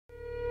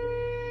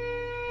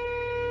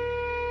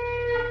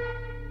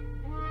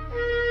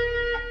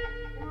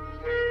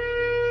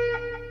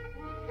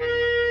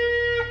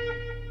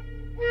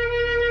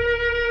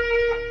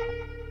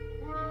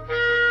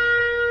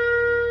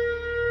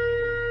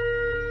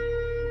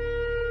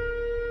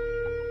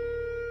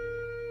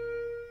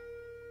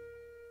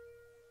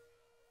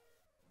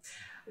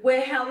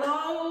Well,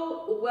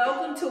 hello.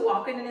 Welcome to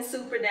Walking in the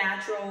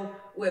Supernatural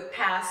with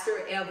Pastor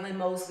Evelyn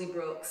Mosley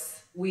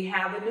Brooks. We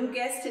have a new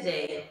guest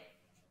today,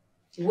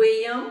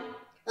 William.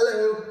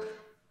 Hello.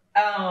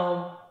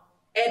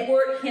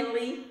 Edward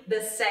Henley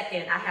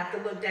II. I have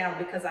to look down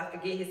because I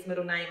forget his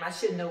middle name. I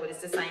should know it.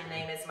 It's the same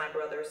name as my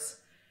brother's,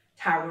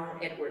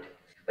 Tyrone Edward.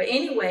 But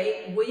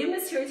anyway, William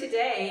is here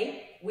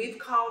today. We've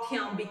called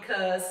him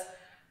because,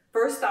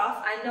 first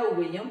off, I know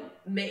William.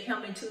 Met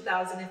him in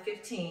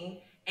 2015.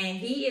 And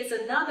he is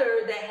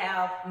another that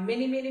have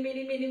many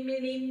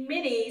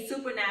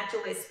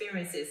supernatural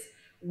experiences.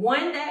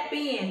 One that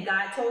being,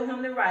 God told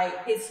him to write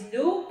his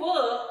new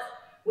book,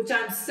 which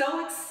I'm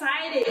so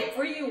excited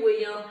for you,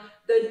 William,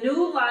 The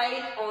New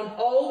Light on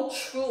Old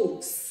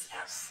Truths.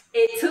 Yes.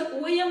 It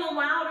took William a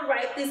while to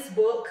write this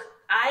book.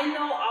 I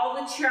know all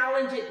the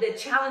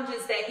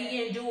challenges that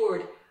he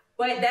endured,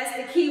 but that's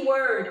the key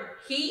word.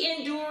 He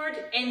endured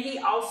and he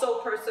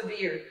also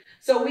persevered.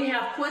 So we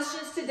have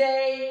questions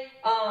today.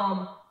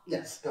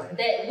 Yes, go ahead.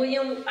 That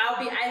William, I'll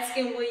be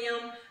asking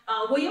William.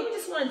 William,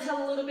 just want to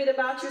tell a little bit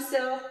about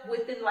yourself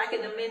within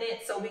in a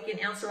minute so we can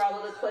answer all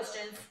of the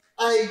questions.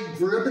 I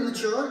grew up in the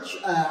church.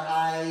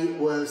 I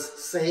was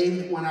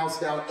saved when I was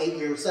about 8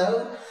 years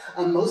old.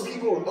 Most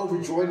people were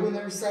overjoyed when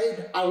they were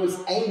saved. I was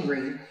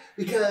angry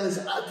because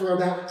for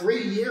about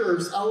 3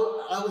 years,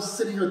 I was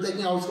sitting here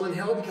thinking I was going to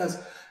hell because,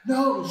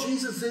 no,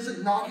 Jesus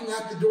isn't knocking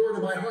at the door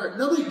to my heart.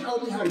 Nobody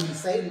told me how to be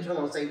saved until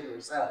I was 8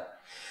 years old.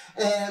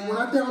 And when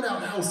I found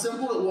out how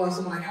simple it was,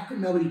 I'm like, how come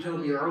nobody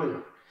told me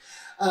earlier?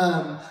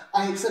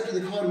 I accepted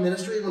the call to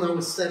ministry when I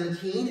was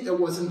 17. It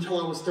wasn't until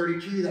I was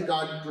 32 that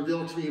God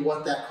revealed to me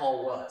what that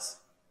call was.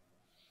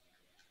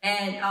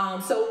 And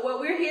so what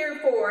we're here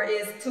for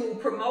is to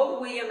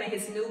promote William and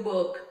his new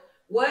book.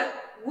 What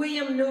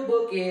William's new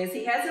book is,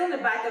 he has it on the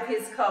back of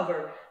his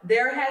cover.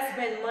 There has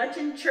been much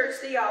in church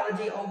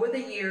theology over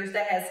the years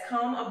that has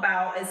come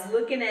about as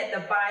looking at the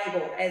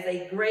Bible as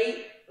a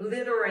great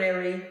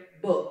literary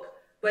book.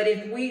 But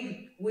if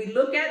we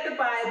look at the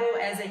Bible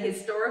as a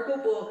historical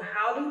book,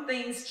 how do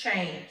things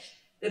change?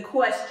 The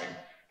question.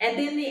 And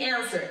then the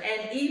answer.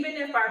 And even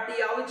if our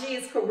theology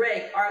is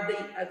correct,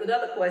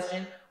 another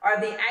question, are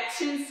the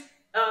actions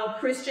of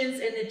Christians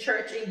in the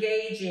church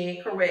engage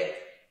in correct?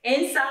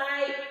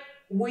 Inside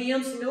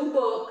William's new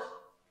book,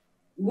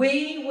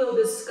 we will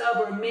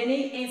discover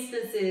many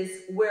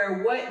instances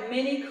where what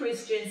many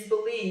Christians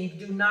believe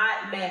do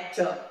not match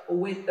up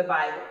with the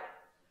Bible.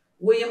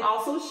 William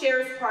also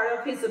shares part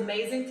of his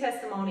amazing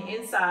testimony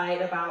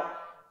inside about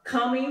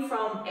coming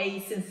from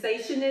a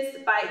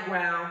cessationist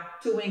background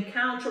to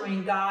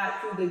encountering God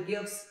through the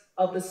gifts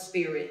of the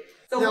Spirit.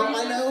 So now,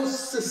 I know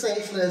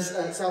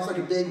cessationist sounds like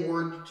a big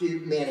word to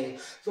many.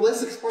 So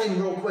let's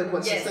explain real quick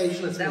what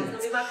cessationist means. That was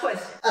going to be my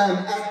question.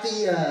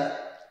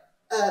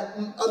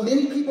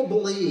 Many people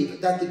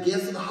believe that the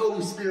gifts of the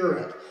Holy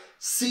Spirit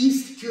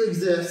ceased to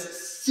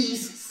exist,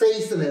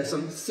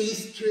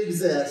 ceased to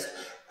exist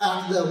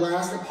after the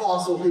last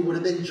apostle, who would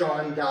have been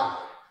John, died.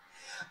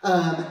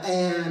 Of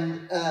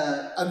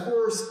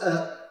course,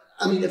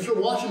 if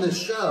you're watching this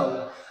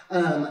show,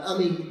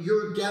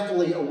 you're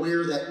definitely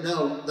aware that,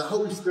 no, the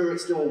Holy Spirit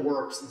still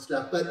works and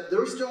stuff, but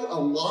there's still a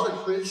lot of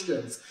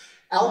Christians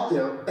out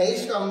there,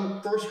 based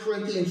on 1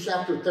 Corinthians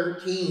chapter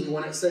 13,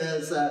 when it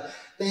says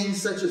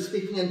things such as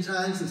speaking in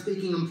tongues and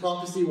speaking in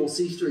prophecy will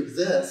cease to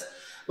exist.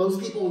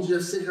 Most people will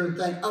just sit here and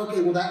think,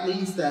 okay, well, that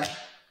means that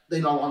they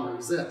no longer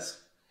exist.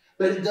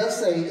 But it does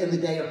say in the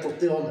day of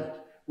fulfillment,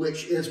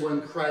 which is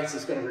when Christ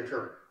is going to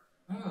return.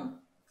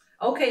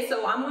 Okay,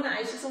 so I'm going to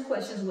ask you some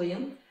questions,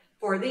 William,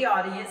 for the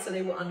audience so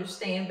they will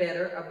understand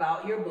better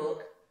about your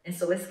book. And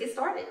so let's get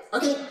started.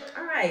 Okay.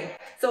 All right.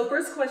 So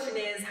first question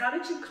is, how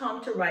did you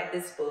come to write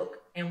this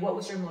book and what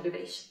was your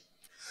motivation?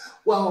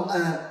 Well,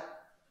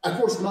 of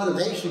course,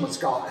 motivation was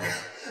God.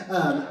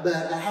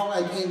 But how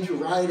I came to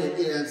write it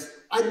is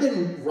I've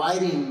been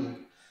writing,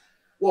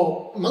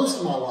 well, most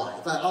of my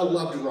life. I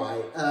love to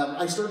write.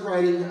 I started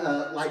writing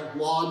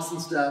blogs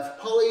and stuff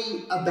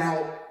probably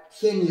about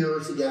 10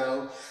 years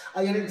ago.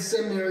 I entered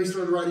seminary,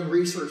 started writing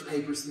research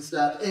papers and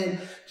stuff. And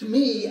to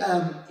me,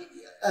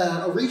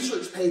 a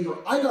research paper,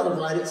 I got to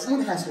write it.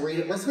 Someone has to read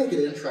it. Let's make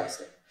it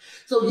interesting.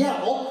 So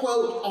yeah, I'll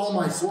quote all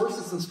my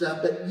sources and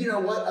stuff, but you know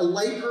what? A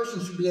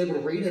layperson should be able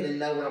to read it and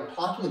know what I'm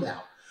talking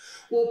about.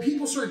 Well,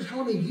 people started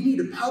telling me, you need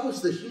to publish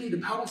this, you need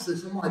to publish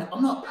this. I'm like,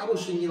 I'm not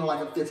publishing,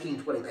 like a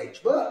 15,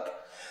 20-page book.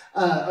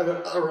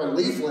 Or a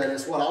leaflet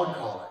is what I would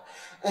call it.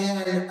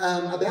 And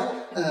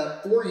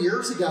about 4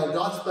 years ago,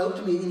 God spoke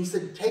to me and he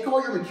said, take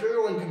all your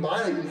material and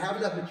combine it. You have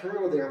enough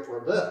material there for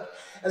a book.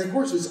 And of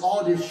course, it was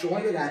all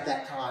disjointed at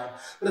that time.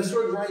 But I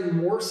started writing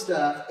more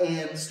stuff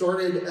and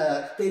started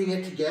fitting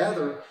it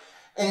together.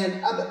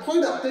 And probably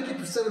about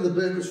 50% of the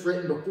book was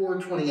written before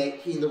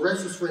 2018. The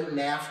rest was written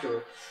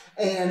after.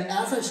 And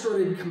as I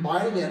started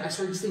combining it, I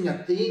started seeing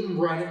a theme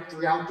running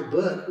throughout the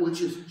book,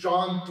 which is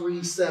John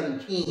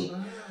 3:17.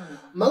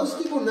 Most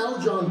people know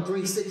John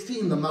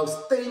 3:16, the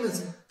most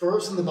famous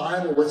verse in the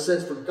Bible, which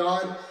says, for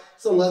God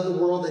so loved the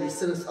world that he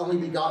sent his only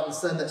begotten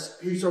Son, that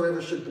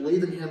whosoever should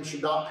believe in him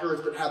should not perish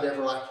but have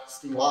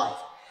everlasting life.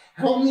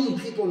 How many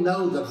people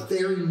know the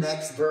very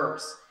next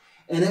verse?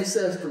 And it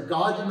says, for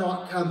God did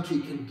not come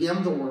to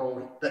condemn the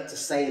world, but to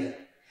save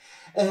it.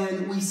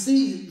 And we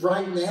see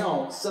right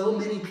now so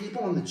many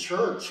people in the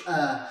church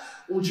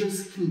will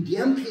just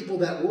condemn people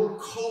that we're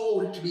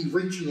called to be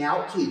reaching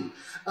out to.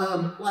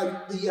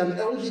 Like the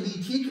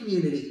LGBT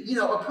community. You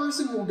know, a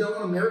person will go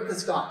on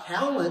America's Got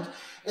Talent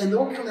and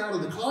they'll come out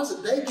of the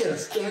closet. They get a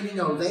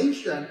standing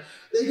ovation.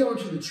 They go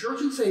into the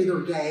church and say they're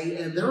gay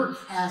and they're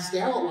cast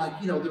out like,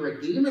 you know, they're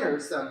a demon or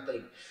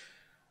something.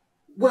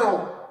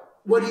 Well,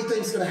 what do you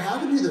think is going to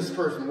happen to this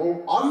person?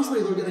 Well,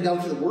 obviously they're going to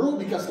go to the world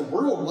because the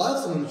world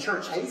loves them and the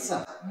church hates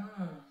them.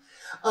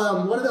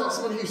 What about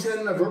someone who's had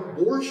an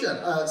abortion?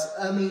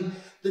 I mean,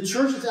 the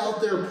church is out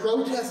there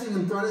protesting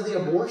in front of the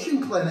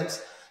abortion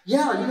clinics.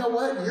 Yeah, you know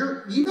what?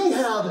 You may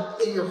have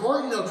in your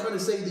heart, you know, trying to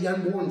save the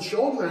unborn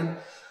children,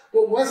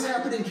 but what's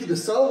happening to the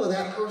soul of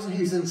that person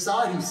who's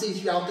inside who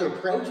sees you out there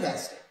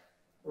protesting?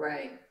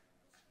 Right.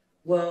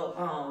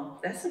 Well,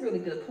 that's a really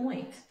good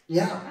point.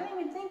 Yeah. I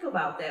didn't even think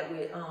about that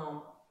with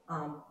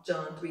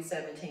John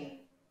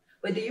 3:17.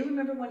 But do you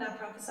remember when I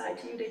prophesied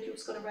to you that you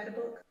was going to write a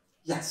book?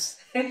 Yes.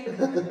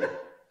 Anyway,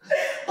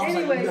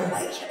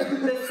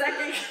 the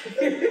second,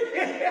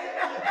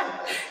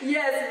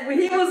 yes,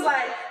 he was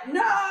like,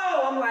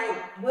 no. I'm like,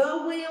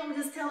 well, William, I'm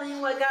just telling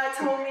you what God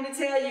told me to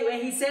tell you.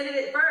 And he said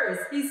it at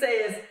first. He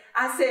says,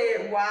 I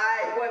said,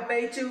 why? What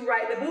made you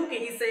write the book?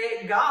 And he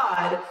said,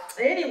 God.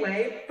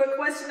 Anyway, for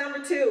question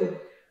number 2,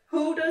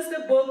 who does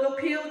the book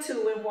appeal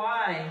to and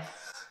why?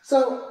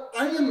 So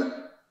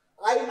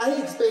I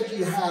expect you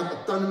to have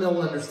a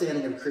fundamental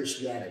understanding of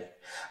Christianity.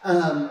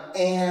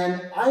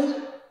 And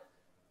I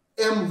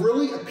am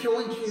really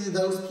appealing to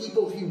those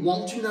people who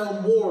want to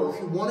know more,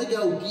 who want to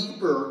go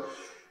deeper,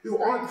 who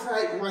aren't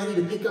quite ready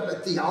to pick up a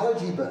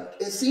theology book.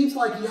 It seems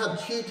like you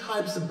have 2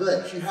 types of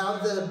books. You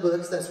have the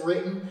books that's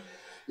written,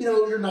 you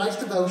know, your nice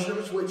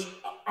devotionals, which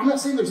I'm not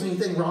saying there's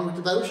anything wrong with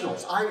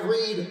devotionals. I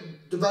read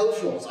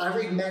devotionals. I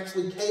read Max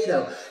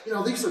Lucado. You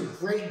know, these are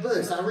great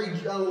books. I read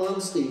Joel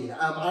Osteen.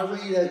 I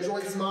read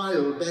Joyce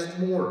Meyer, Beth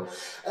Moore.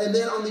 And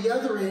then on the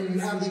other end, you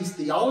have these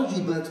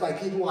theology books by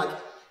people like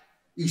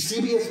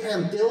Eusebius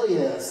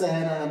Pamphilius.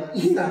 And,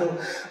 you know,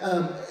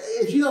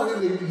 if you know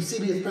who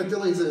Eusebius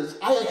Pamphilius is,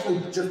 I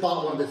actually just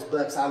bought one of his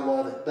books. I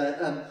love it.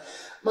 But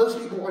most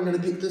people aren't going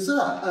to pick this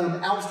up.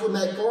 Alistair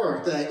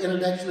McGrath, The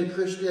Introduction to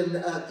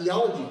Christian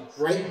Theology,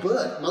 great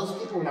book. Most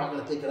people are not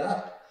going to pick it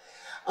up.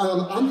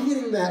 I'm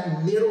hitting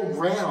that middle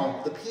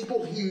ground, the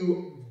people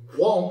who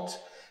want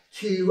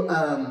to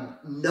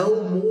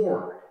know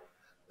more,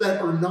 but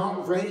are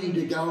not ready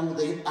to go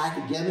the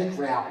academic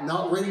route,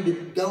 not ready to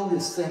go to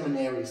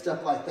seminary,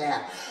 stuff like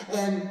that.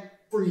 And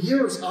for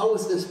years, I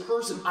was this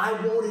person. I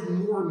wanted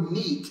more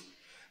meat,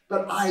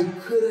 but I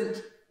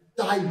couldn't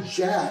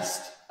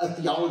digest a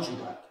theology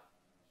book.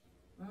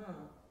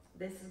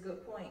 This is a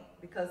good point,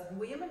 because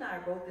William and I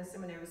are both in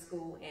seminary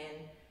school,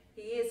 and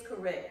he is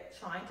correct.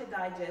 Trying to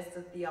digest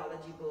a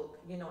theology book,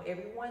 you know,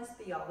 everyone's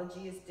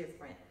theology is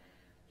different.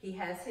 He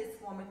has his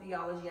form of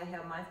theology, I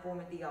have my form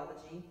of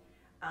theology,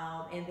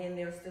 and then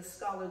there's the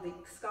scholarly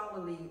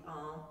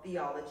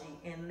theology,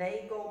 and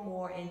they go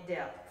more in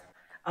depth.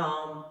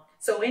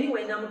 So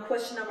anyway,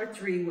 question number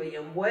 3,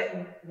 William,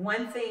 what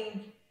one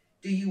thing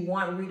do you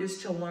want readers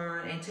to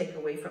learn and take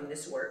away from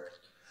this work?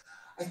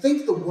 I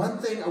think the one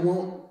thing I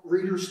want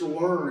readers to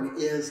learn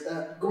is,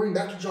 going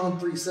back to John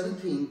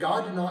 3:17,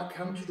 God did not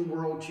come to the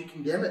world to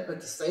condemn it, but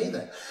to save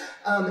it.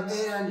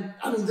 And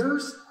I mean,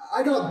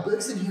 I got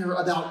books in here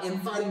about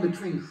infighting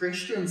between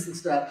Christians and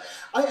stuff.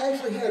 I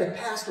actually had a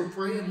pastor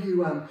friend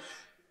who,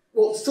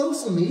 well,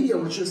 social media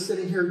was just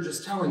sitting here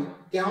just telling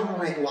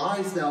downright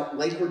lies about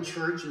Lakewood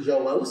Church and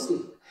Joel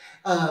Osteen.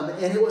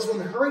 And it was when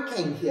the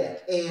hurricane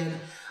hit. And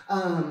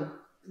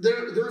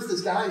there's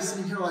this guy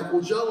sitting here like,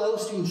 well, Joel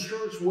Osteen's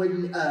church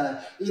wouldn't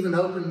even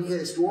open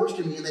his doors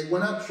to me, and they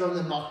went up showing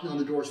them knocking on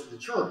the doors of the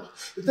church.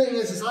 The thing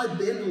is I've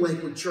been to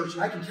Lakewood Church,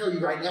 and I can tell you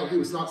right now he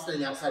was not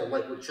standing outside of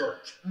Lakewood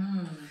Church.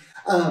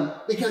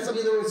 Because, I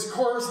mean, there was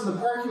cars in the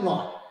parking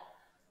lot.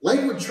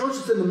 Lakewood Church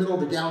is in the middle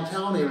of the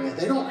downtown area.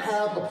 They don't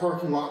have a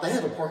parking lot. They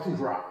have a parking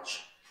garage.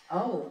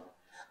 Oh.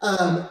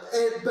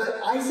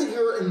 But I sit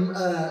here and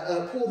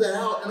pull that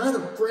out, and I had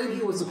a friend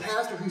who was a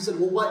pastor who said,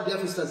 well, what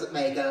difference does it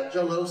make?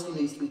 Joel Osteen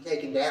needs to be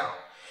taken down.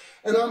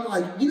 And I'm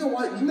like, you know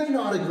what? You may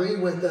not agree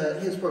with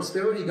his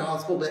prosperity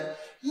gospel, but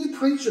he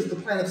preaches the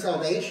plan of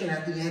salvation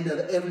at the end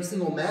of every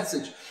single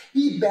message.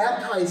 He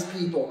baptized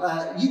people.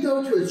 You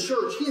go to his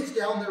church, he is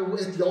down there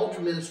with the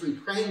altar ministry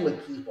praying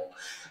with people.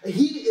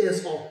 He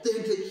is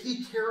authentic.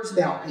 He cares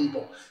about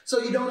people. So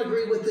you don't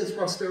agree with this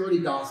prosperity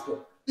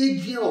gospel.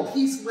 Big deal.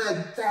 He's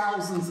led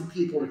thousands of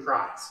people to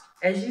Christ.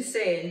 As you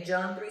said in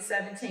John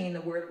 3:17,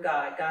 the word of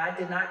God, God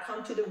did not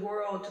come to the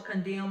world to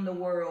condemn the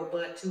world,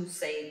 but to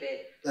save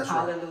it. That's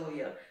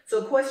Hallelujah. Right.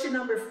 So question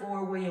number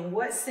 4, William,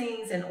 what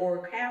scenes and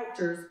or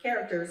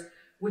characters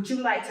would you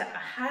like to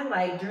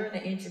highlight during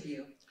the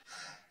interview?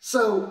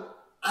 So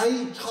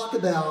I talk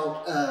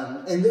about,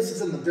 and this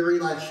is in the very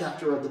last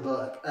chapter of the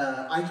book,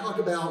 I talk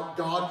about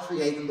God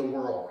creating the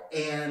world.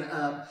 And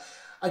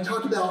I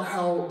talk about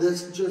how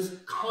this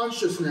just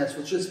consciousness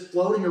was just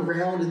floating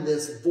around in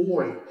this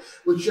void.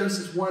 With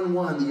Genesis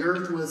 1:1, the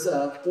earth was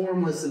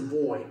formless and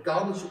void.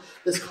 God was,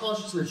 this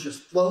consciousness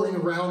just floating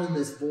around in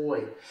this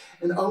void.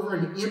 And over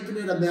an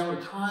infinite amount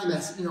of time,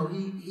 as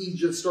he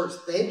just starts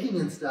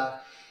thinking and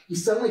stuff, he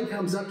suddenly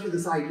comes up to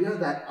this idea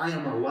that I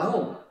am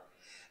alone.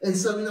 And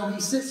so,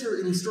 he sits here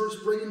and he starts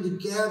bringing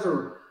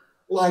together,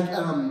 like,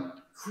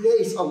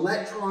 creates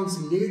electrons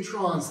and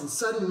neutrons, and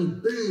suddenly,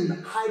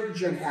 boom,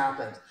 hydrogen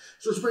happens.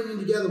 Starts bringing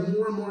together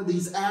more and more of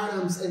these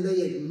atoms, and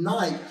they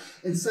ignite,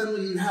 and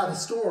suddenly you have a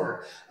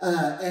star,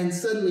 and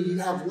suddenly you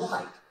have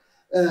light.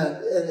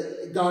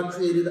 God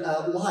created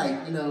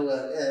light, and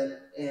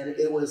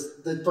it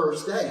was the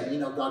first day,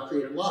 God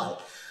created light.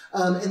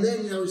 And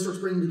then, he starts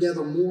bringing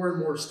together more and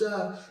more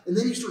stuff. And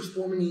then he starts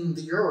forming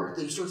the earth.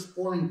 He starts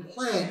forming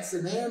plants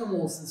and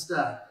animals and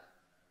stuff.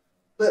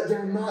 But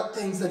they're not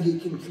things that he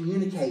can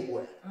communicate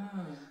with.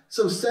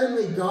 So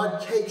suddenly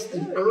God takes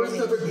the earth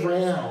of the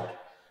ground,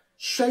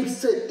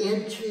 shapes it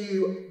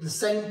into the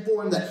same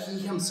form that he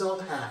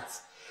himself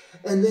has,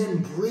 and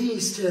then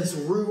breathes his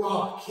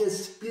ruach,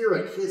 his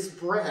spirit, his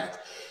breath,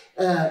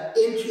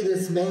 into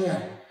this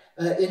man.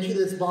 Into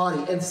this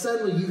body, and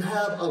suddenly you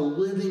have a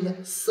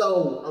living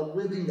soul, a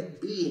living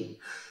being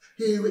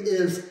who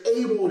is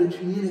able to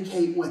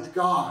communicate with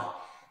God.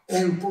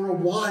 And for a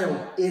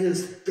while, it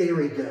is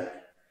very good.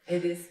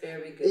 It is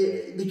very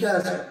good.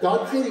 Because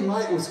God creating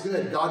light was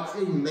good. God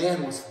creating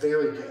man was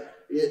very good.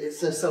 It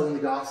says so in the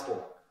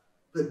gospel.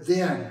 But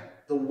then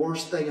the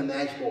worst thing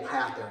imaginable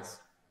happens,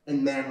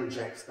 and man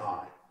rejects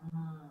God.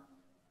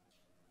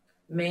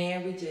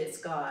 Man rejects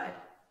God.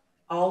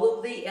 All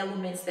of the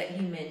elements that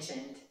he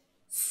mentioned,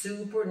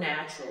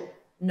 supernatural.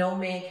 No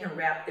man can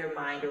wrap their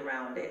mind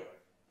around it.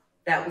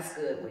 That was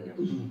good,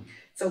 William.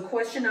 So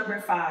question number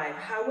 5,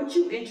 how would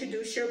you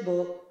introduce your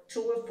book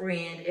to a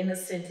friend in a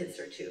sentence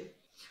or two?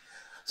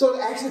 So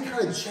it actually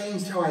kind of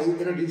changed how I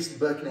introduce the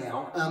book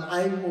now.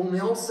 I will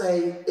now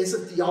say it's a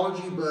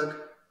theology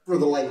book for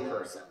the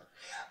layperson.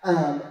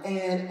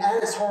 And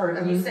at its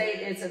heart, you say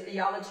it's a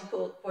theology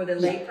book for the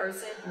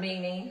layperson,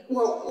 meaning?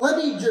 Well, let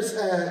me just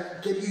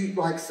give you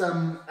like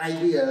some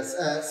ideas.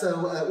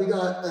 We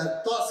got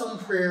thoughts on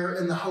prayer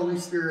and the Holy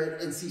Spirit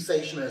and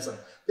cessationism.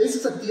 This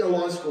is a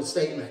theological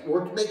statement.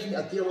 We're making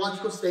a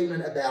theological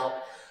statement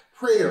about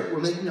prayer.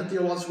 We're making a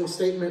theological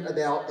statement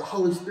about the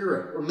Holy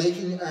Spirit. We're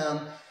making,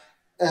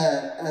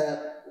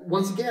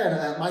 once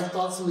again, my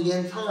thoughts on the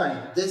end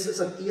time. This is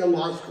a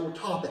theological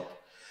topic.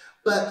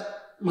 But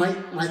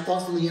my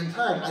thoughts on the end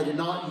time, I did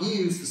not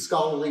use the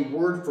scholarly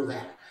word for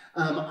that.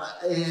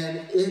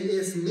 And it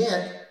is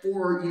meant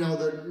for,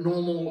 the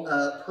normal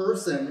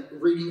person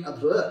reading a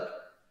book.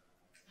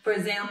 For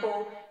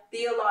example,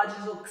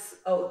 theological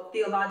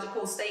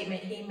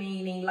statement, he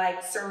meaning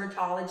like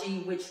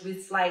soteriology, which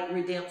is like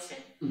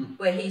redemption.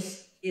 But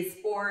it's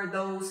for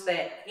those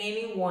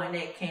anyone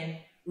that can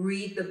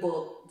read the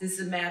book.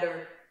 Doesn't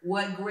matter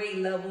what grade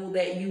level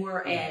that you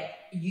are at,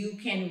 you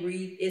can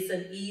read. It's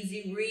an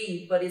easy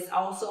read, but it's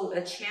also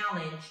a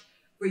challenge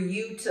for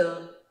you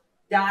to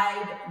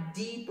dive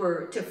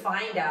deeper to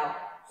find out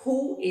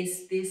who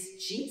is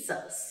this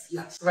Jesus.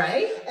 Yes.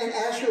 Right? And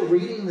as you're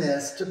reading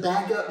this, to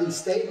back up these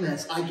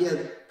statements, I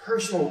give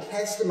personal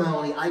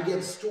testimony, I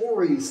give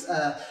stories,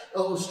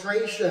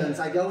 illustrations,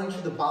 I go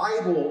into the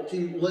Bible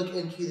to look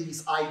into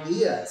these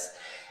ideas.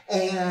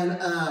 And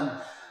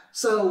as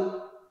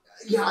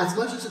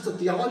much as it's a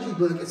theology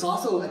book, it's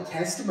also a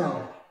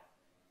testimony.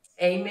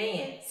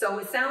 Amen. So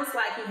it sounds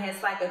like he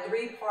has like a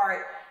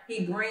 3-part.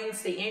 He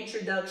brings the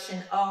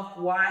introduction of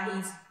why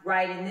he's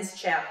writing this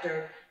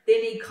chapter.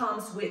 Then he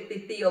comes with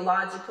the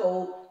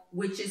theological,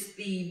 which is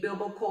the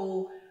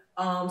biblical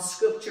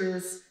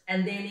scriptures.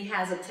 And then he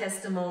has a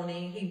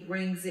testimony. He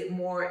brings it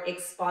more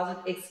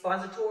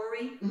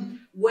expository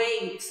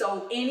way.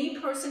 So any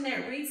person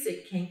that reads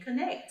it can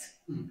connect.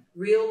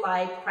 Real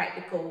life,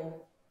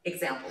 practical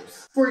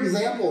examples. For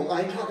example,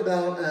 I talk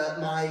about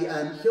my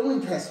healing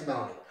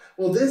testimony.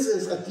 Well, this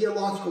is a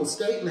theological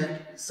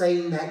statement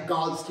saying that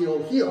God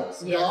still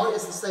heals. Yes. God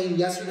is the same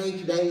yesterday,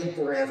 today, and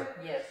forever.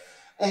 Yes.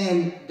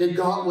 And did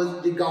God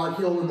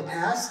heal in the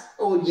past?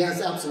 Oh, yes,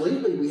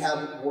 absolutely. We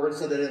have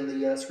words of it in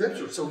the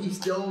scripture. So he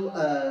still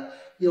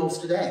heals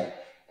today.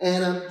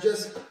 And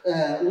just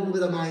a little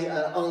bit of my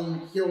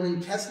own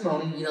healing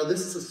testimony.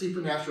 This is a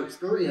supernatural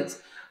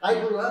experience. I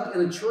grew up in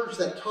a church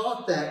that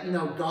taught that,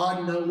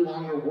 God no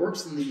longer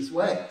works in these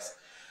ways.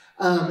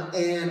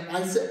 And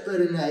I set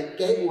foot in that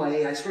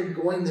gateway. I started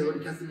going there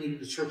because they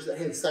needed a church that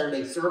had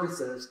Saturday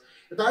services.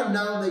 If I'd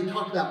known they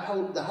talked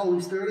about the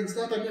Holy Spirit and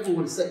stuff, I never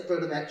would have set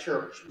foot in that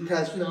church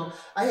because,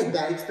 I had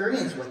bad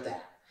experience with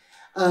that.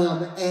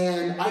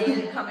 And I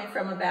didn't coming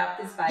from a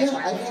Baptist background.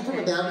 Yeah, I came from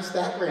a Baptist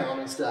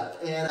background and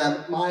stuff.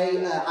 And my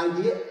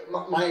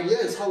idea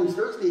as Holy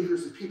Spirit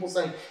speakers is people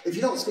saying, if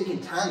you don't speak in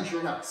tongues,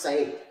 you're not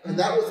saved. And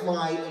that was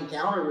my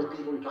encounter with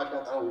people who talk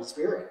about the Holy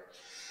Spirit.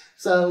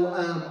 So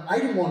I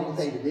didn't want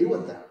anything to do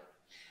with them.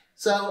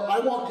 So I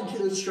walked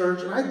into this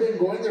church, and I'd been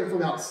going there for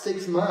about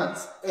 6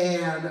 months,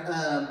 and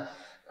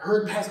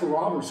heard Pastor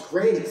Robert's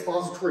great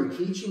expository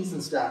teachings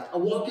and stuff. I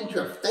walked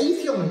into a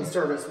faith healing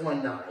service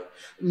one night,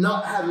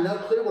 not having no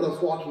clue what I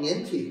was walking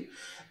into.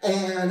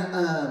 And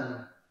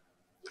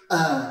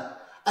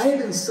I had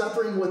been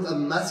suffering with a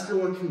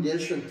muscular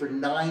condition for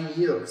 9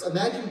 years.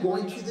 Imagine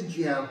going to the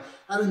gym,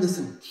 having this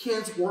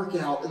intense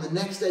workout, and the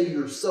next day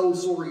you're so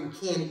sore you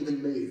can't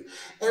even move.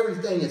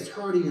 Everything is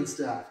hurting and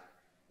stuff.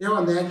 Now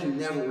imagine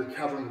never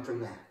recovering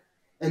from that.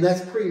 And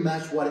that's pretty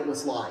much what it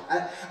was like.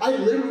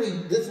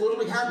 This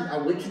literally happened. I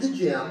went to the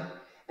gym,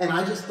 and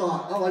I just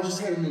thought, oh, I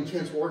just had an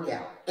intense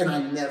workout, and I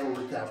never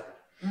recovered.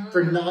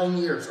 For 9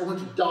 years. I went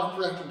to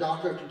doctor after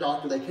doctor after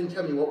doctor. They couldn't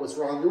tell me what was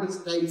wrong. There were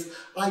days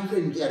I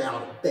couldn't get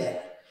out of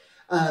bed.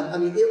 I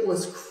mean, it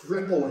was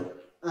crippling.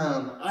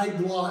 I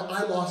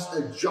lost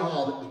a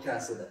job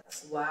because of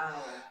this. Wow.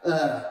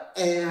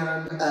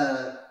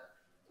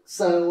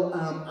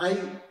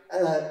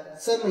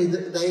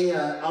 Suddenly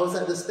I was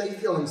at this faith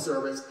healing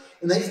service,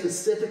 and they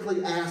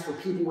specifically asked for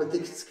people with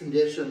this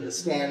condition to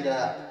stand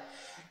up.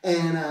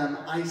 And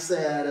I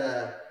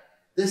said,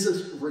 this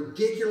is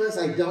ridiculous.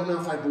 I don't know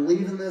if I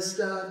believe in this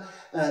stuff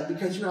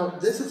because, you know,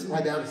 this is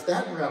my Baptist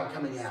background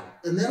coming out.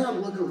 And then I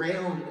look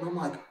around, and I'm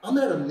like, I'm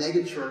at a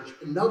mega church,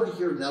 and nobody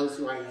here knows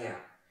who I am.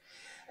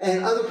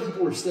 And other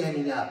people are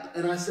standing up.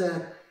 And I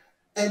said,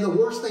 and the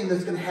worst thing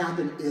that's going to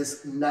happen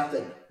is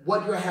nothing.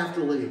 What do I have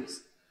to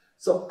lose?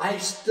 So I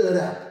stood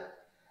up,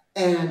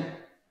 and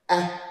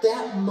at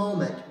that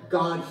moment,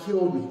 God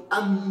healed me.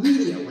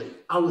 Immediately,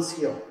 I was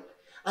healed.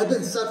 I've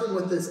been suffering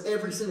with this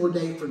every single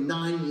day for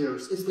 9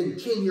 years. It's been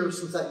 10 years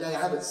since that day.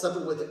 I haven't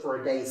suffered with it for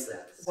a day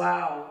since.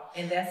 Wow.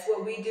 And that's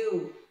what we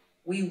do.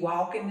 We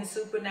walk in the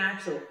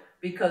supernatural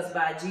because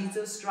by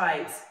Jesus'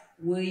 stripes,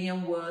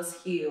 William was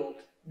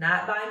healed.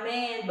 Not by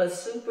man, but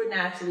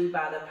supernaturally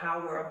by the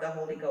power of the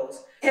Holy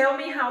Ghost. Tell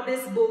me how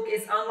this book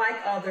is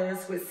unlike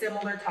others with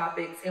similar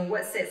topics and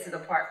what sets it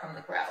apart from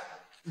the crowd.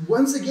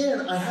 Once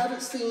again, I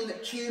haven't seen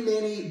too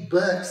many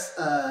books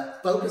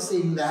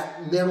focusing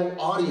that middle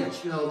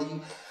audience. You know,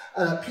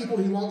 the people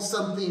who want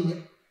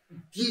something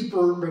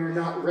deeper but are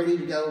not ready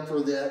to go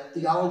for the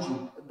theology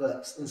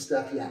books and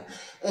stuff yet.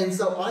 And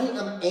so I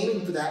am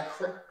aiming for that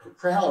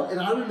crowd.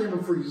 And I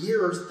remember for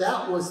years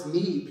that was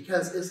me,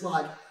 because it's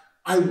like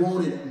I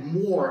wanted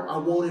more. I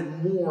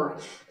wanted more.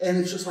 And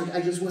it's just like I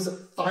just wasn't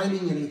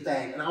finding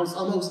anything. And I was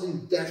almost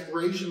in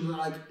desperation,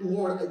 like,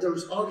 Lord,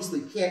 there's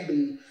obviously can't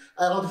be.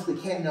 I obviously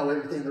can't know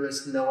everything there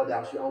is to know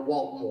about you. I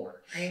want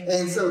more. Amen.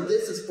 And so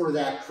this is for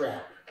that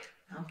crowd.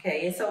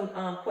 Okay, and so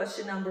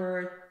question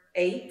number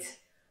 8.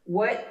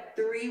 What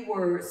 3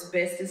 words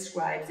best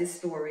describes this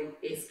story,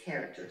 its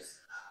characters?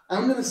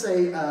 I'm going to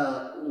say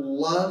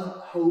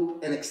love,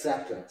 hope, and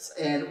acceptance.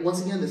 And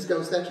once again, this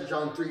goes back to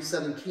John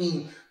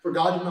 3:17. For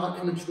God did not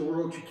come into the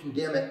world to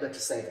condemn it, but to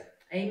save it.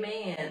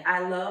 Amen.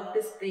 I love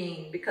this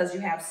theme because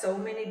you have so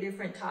many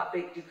different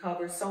topics. You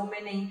cover so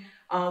many.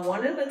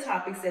 One of the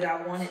topics that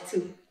I wanted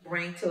to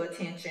bring to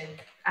attention,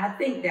 I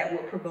think that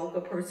would provoke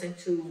a person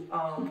to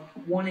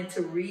wanting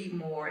to read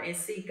more and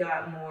see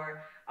God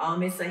more.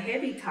 It's a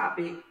heavy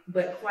topic,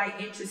 but quite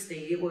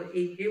interesting. It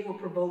will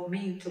provoke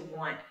me to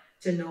want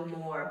to know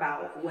more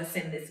about what's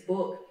in this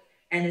book.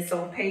 And it's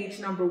on page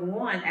number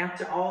 1.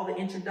 After all the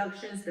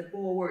introductions, the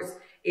forewords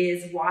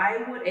is, why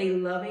would a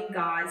loving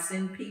God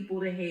send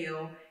people to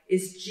hell?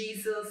 Is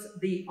Jesus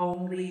the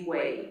only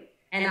way?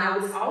 And I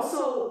was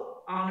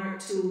also honored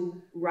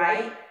to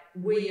write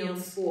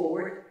William's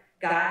foreword.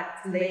 God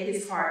laid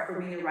his heart for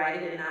me to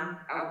write it, and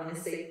I want to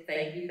say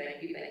thank you,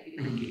 thank you, thank you,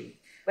 thank you.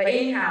 But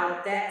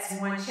anyhow, that's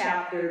one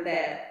chapter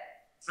that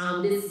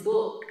this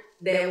book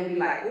that will be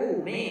like, oh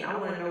man, I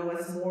want to know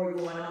what's more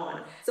going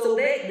on. So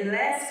the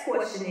last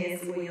question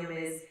is, William,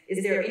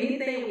 is there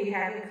anything we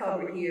haven't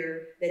covered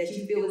here that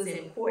you feel is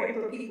important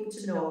for people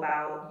to know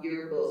about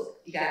your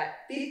book? You got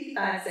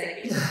 55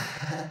 seconds.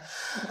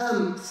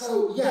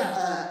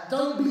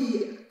 Don't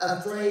be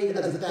afraid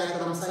of the fact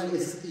that I'm saying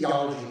it's a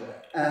theology book.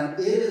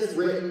 It is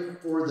written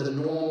for the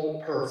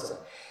normal person.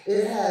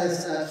 It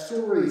has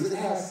stories. It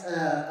has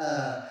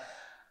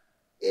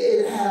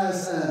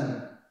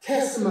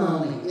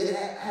testimony. It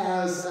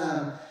has,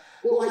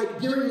 like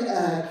during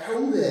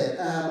COVID,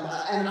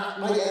 and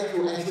my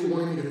editor actually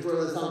wanted me to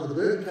throw this out of the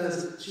book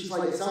because she's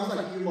like, it sounds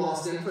like you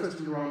lost interest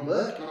in your own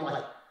book. And I'm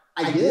like,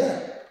 I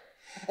did.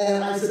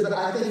 And I said, but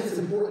I think it's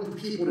important for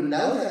people to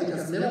know that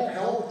because mental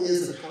health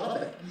is a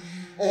topic.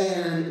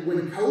 And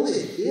when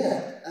COVID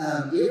hit,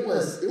 it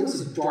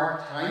was a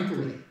dark time for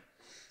me.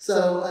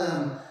 So,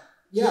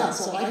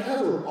 so I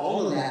cover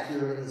all of that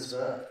here in this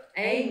book.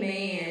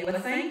 Amen.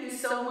 Well, thank you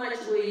so much,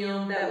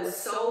 William. That was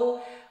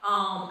so,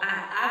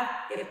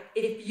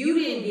 if you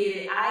didn't get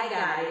it, I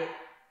got it.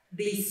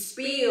 The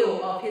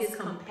spiel of his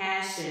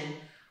compassion,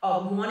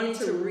 of wanting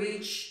to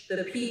reach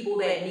the people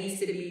that needs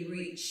to be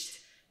reached.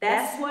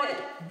 That's what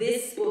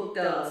this book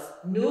does.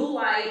 New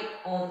light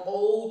on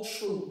old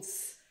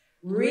truths.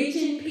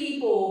 Reaching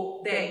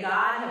people that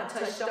God have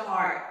touched the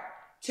heart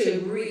to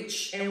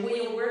reach. And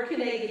William, where can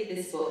they get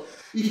this book?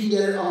 You can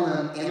get it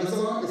on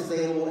Amazon. It's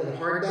available in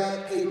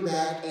hardback,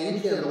 paperback,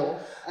 and Kindle.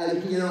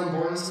 You can get it on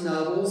Barnes &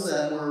 Nobles,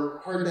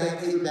 or hardback,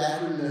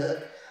 paperback, or Nook.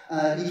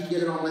 You can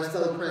get it on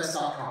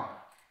westfellopress.com.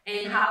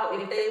 And how,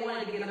 if they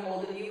wanted to get a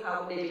hold of you,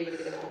 how would they be able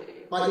to get a hold of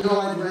you? My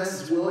email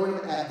address is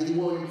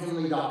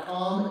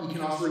william@thewilliamhenley.com. You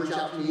can also reach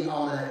out to me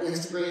on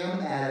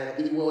Instagram at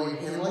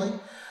thewilliamhenley.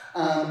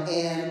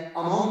 And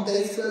I'm on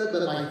Facebook,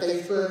 but my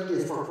Facebook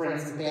is for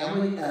friends and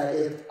family.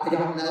 If I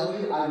don't know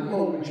you, I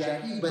will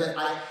reject you. But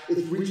if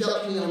you reach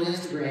out to me on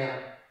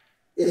Instagram,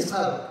 it's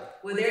public.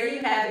 Well, there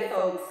you have it,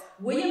 folks.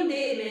 William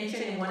did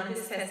mention in one of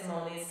his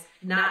testimonies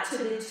not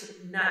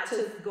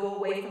to go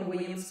away from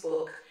William's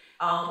book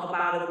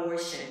about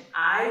abortion.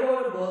 I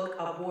wrote a book,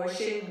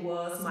 Abortion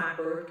Was My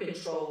Birth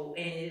Control,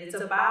 and it's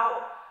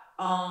about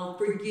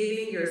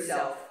forgiving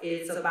yourself.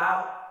 It's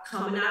about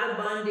coming out of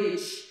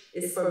bondage.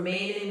 It's for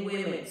men and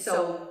women.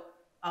 So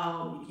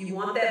if you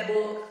want that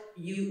book,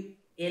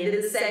 end of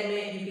the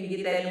segment, you can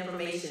get that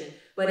information.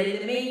 But in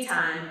the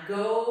meantime,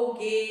 go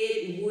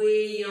get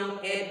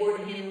William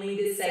Edward Henley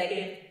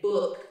II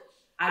book.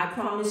 I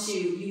promise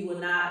you, you will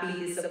not be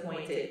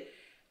disappointed.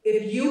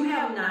 If you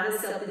have not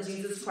accepted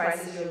Jesus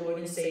Christ as your Lord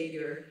and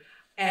Savior,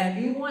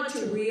 and you want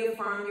to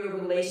reaffirm your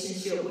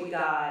relationship with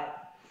God,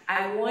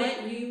 I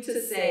want you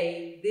to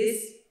say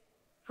this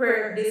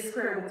prayer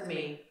with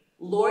me.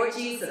 Lord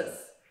Jesus,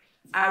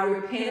 I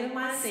repent of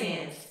my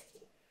sins.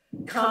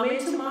 Come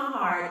into my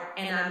heart,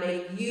 and I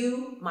make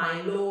you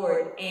my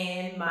Lord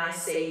and my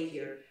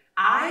Savior.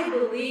 I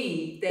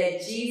believe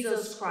that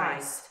Jesus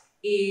Christ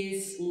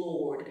is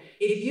Lord.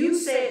 If you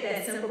said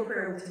that simple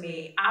prayer with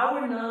me,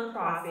 our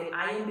nonprofit,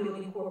 I Am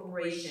Building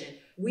Corporation,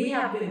 we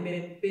have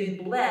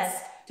been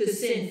blessed to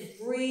send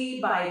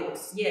free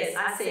Bibles. Yes,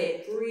 I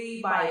said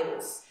free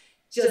Bibles.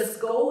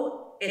 Just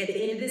go at the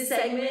end of this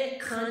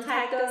segment,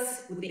 contact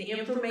us with the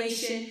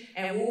information,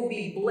 and we'll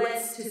be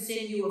blessed to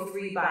send you a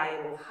free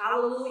Bible.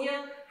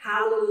 Hallelujah,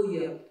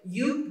 hallelujah.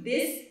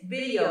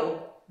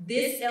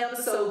 This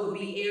episode will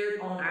be aired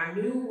on our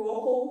new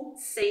Roku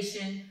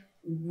station,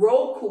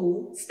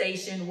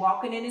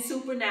 Walking in the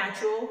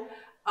Supernatural.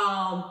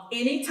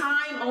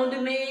 Anytime on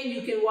demand,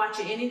 you can watch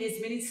it as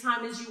many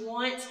times as you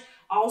want.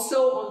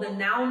 Also on the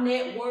Now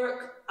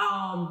Network.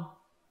 I'm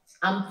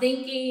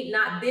thinking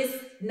not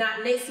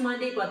next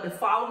Monday, but the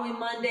following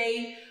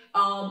Monday,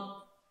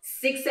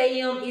 6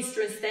 a.m.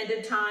 Eastern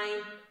Standard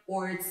Time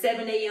or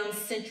 7 a.m.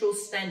 Central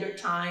Standard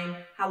Time.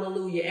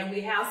 Hallelujah. And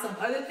we have some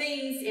other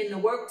things in the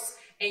works.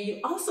 And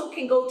you also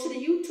can go to the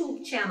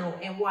YouTube channel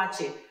and watch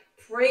it.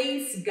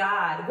 Praise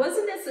God.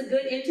 Wasn't this a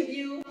good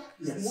interview?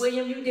 Yes.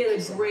 William, you did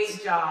a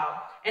great job.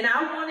 And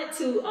I wanted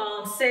to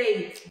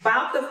say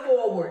about the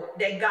foreword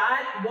that God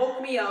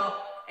woke me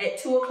up at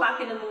 2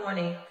 o'clock in the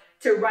morning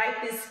to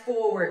write this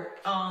foreword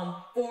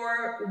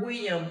for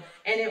William.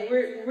 And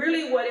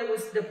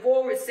the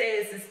foreword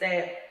says is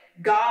that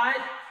God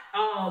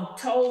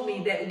told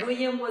me that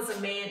William was a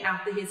man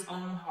after his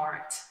own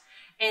heart.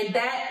 And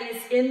that is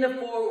in the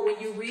foreword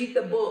when you read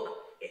the book,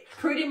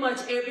 pretty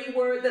much every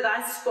word that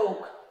I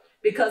spoke,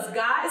 because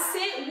God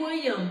sent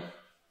William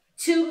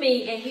to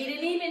me, and he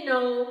didn't even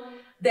know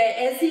that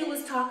as he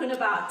was talking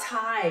about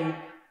tithe,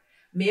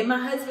 me and my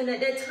husband at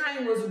that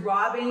time was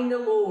robbing the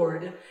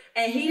Lord.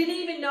 And he didn't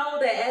even know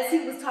that as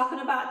he was talking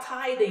about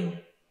tithing,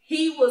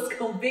 he was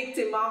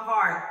convicting my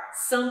heart,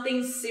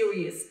 something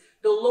serious.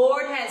 The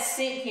Lord has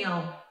sent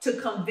him to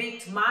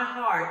convict my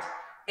heart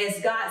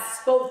as God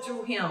spoke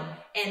through him.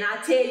 And I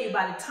tell you,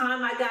 by the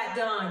time I got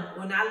done,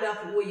 when I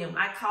left William,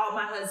 I called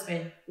my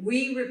husband.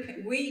 We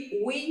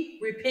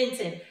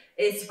repentant.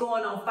 It's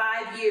going on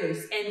 5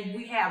 years, and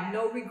we have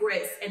no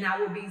regrets. And I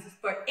will be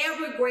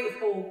forever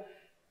grateful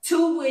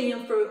to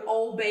William for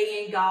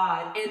obeying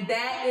God. And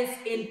that is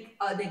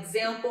an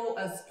example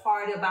as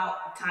part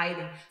about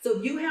tithing. So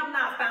if you have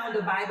not found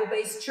a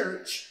Bible-based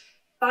church,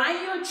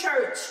 find your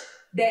church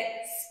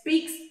that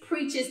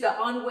preaches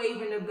the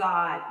unwavering of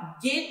God.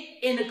 Get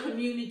in a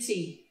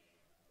community.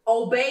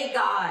 Obey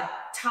God.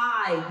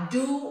 Tithe.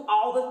 Do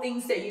all the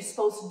things that you're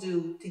supposed to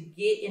do to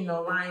get in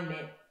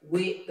alignment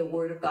with the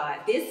Word of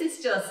God. This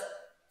is just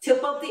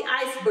tip of the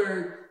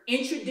iceberg,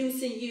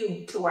 introducing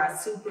you to our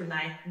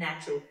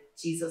supernatural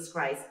Jesus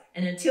Christ.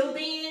 And until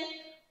then,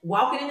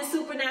 walking in the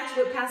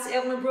supernatural with Pastor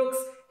Evelyn Brooks,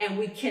 and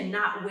we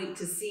cannot wait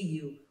to see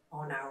you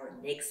on our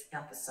next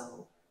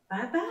episode.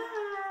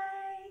 Bye-bye.